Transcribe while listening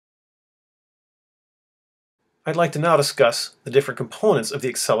I'd like to now discuss the different components of the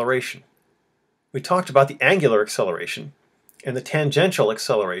acceleration. We talked about the angular acceleration and the tangential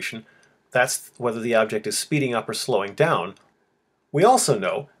acceleration. That's whether the object is speeding up or slowing down. We also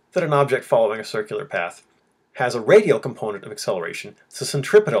know that an object following a circular path has a radial component of acceleration, the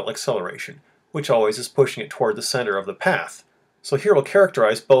centripetal acceleration, which always is pushing it toward the center of the path. So here we'll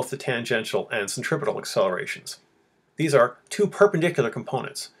characterize both the tangential and centripetal accelerations. These are two perpendicular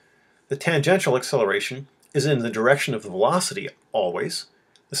components. The tangential acceleration is in the direction of the velocity always.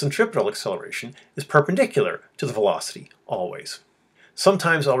 The centripetal acceleration is perpendicular to the velocity always.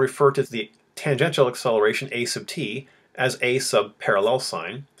 Sometimes I'll refer to the tangential acceleration a sub t as a sub parallel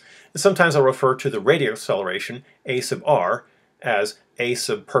sign, and sometimes I'll refer to the radial acceleration a sub r as a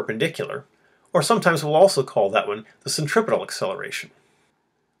sub perpendicular, or sometimes we'll also call that one the centripetal acceleration.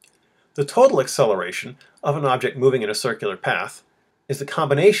 The total acceleration of an object moving in a circular path is the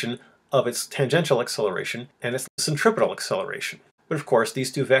combination of its tangential acceleration and its centripetal acceleration. But of course,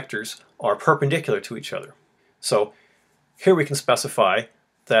 these two vectors are perpendicular to each other. So here we can specify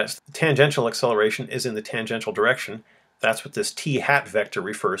that the tangential acceleration is in the tangential direction. That's what this t hat vector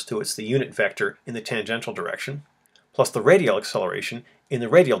refers to. It's the unit vector in the tangential direction. Plus the radial acceleration in the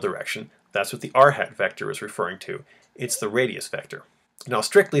radial direction. That's what the r hat vector is referring to. It's the radius vector. Now,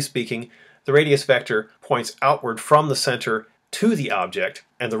 strictly speaking, the radius vector points outward from the center to the object,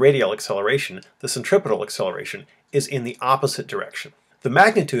 and the radial acceleration, the centripetal acceleration, is in the opposite direction. The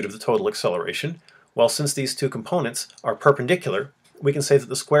magnitude of the total acceleration, well, since these two components are perpendicular, we can say that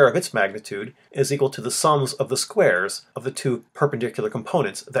the square of its magnitude is equal to the sums of the squares of the two perpendicular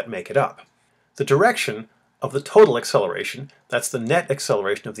components that make it up. The direction of the total acceleration, that's the net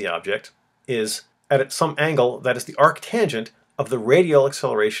acceleration of the object, is at some angle that is the arctangent of the radial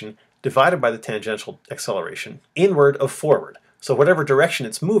acceleration divided by the tangential acceleration, inward of forward. So whatever direction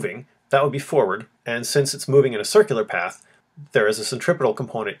it's moving, that would be forward, and since it's moving in a circular path, there is a centripetal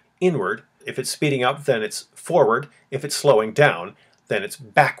component inward. If it's speeding up, then it's forward. If it's slowing down, then it's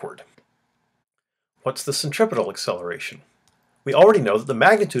backward. What's the centripetal acceleration? We already know that the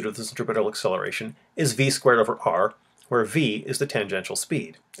magnitude of the centripetal acceleration is v squared over r, where v is the tangential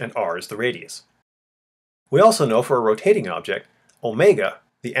speed, and r is the radius. We also know for a rotating object, omega,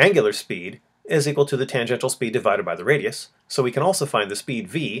 the angular speed, is equal to the tangential speed divided by the radius, so we can also find the speed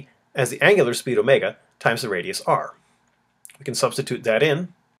v as the angular speed omega times the radius r. We can substitute that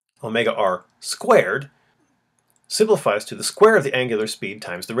in. Omega r squared simplifies to the square of the angular speed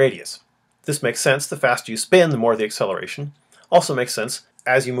times the radius. This makes sense. The faster you spin, the more the acceleration. Also makes sense,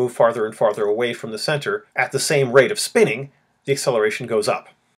 as you move farther and farther away from the center at the same rate of spinning, the acceleration goes up.